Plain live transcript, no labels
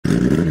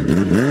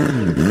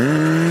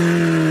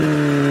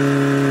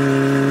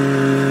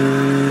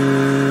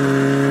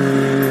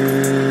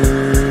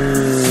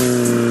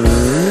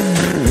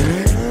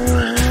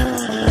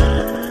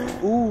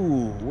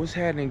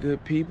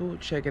people,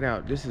 check it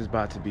out. This is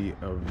about to be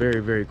a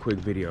very quick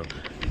video.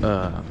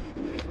 Let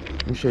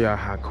me show y'all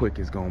how quick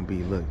it's gonna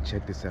be. Look,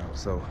 check this out.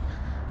 So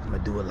I'm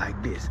gonna do it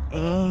like this.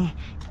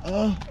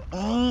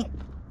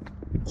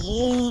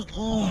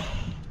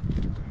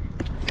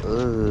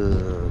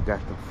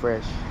 Got the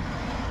fresh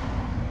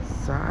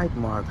side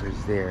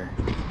markers there.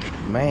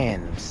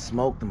 Man,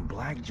 smoked them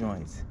black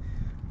joints.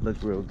 Look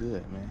real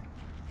good, man.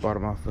 Bought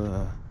them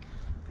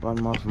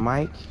off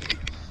Mike,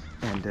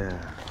 and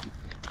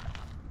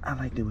I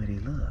like the way they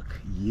look.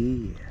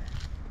 Yeah.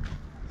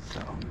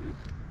 So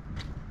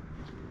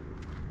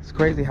it's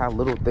crazy how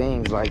little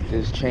things like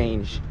this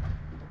change,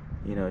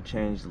 you know,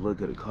 change the look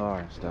of the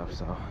car and stuff.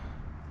 So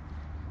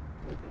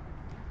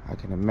I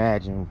can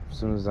imagine as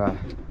soon as I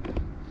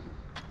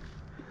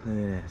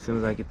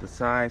get the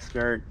side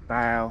skirt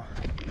bow,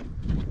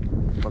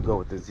 I'm gonna go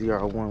with the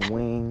ZR1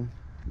 wing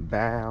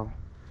bow,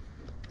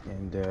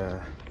 and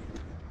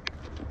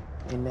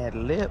in that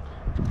lip,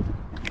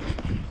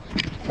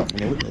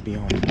 and it would be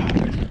on.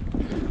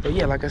 But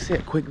yeah, like I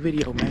said, quick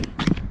video, man.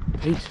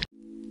 Peace.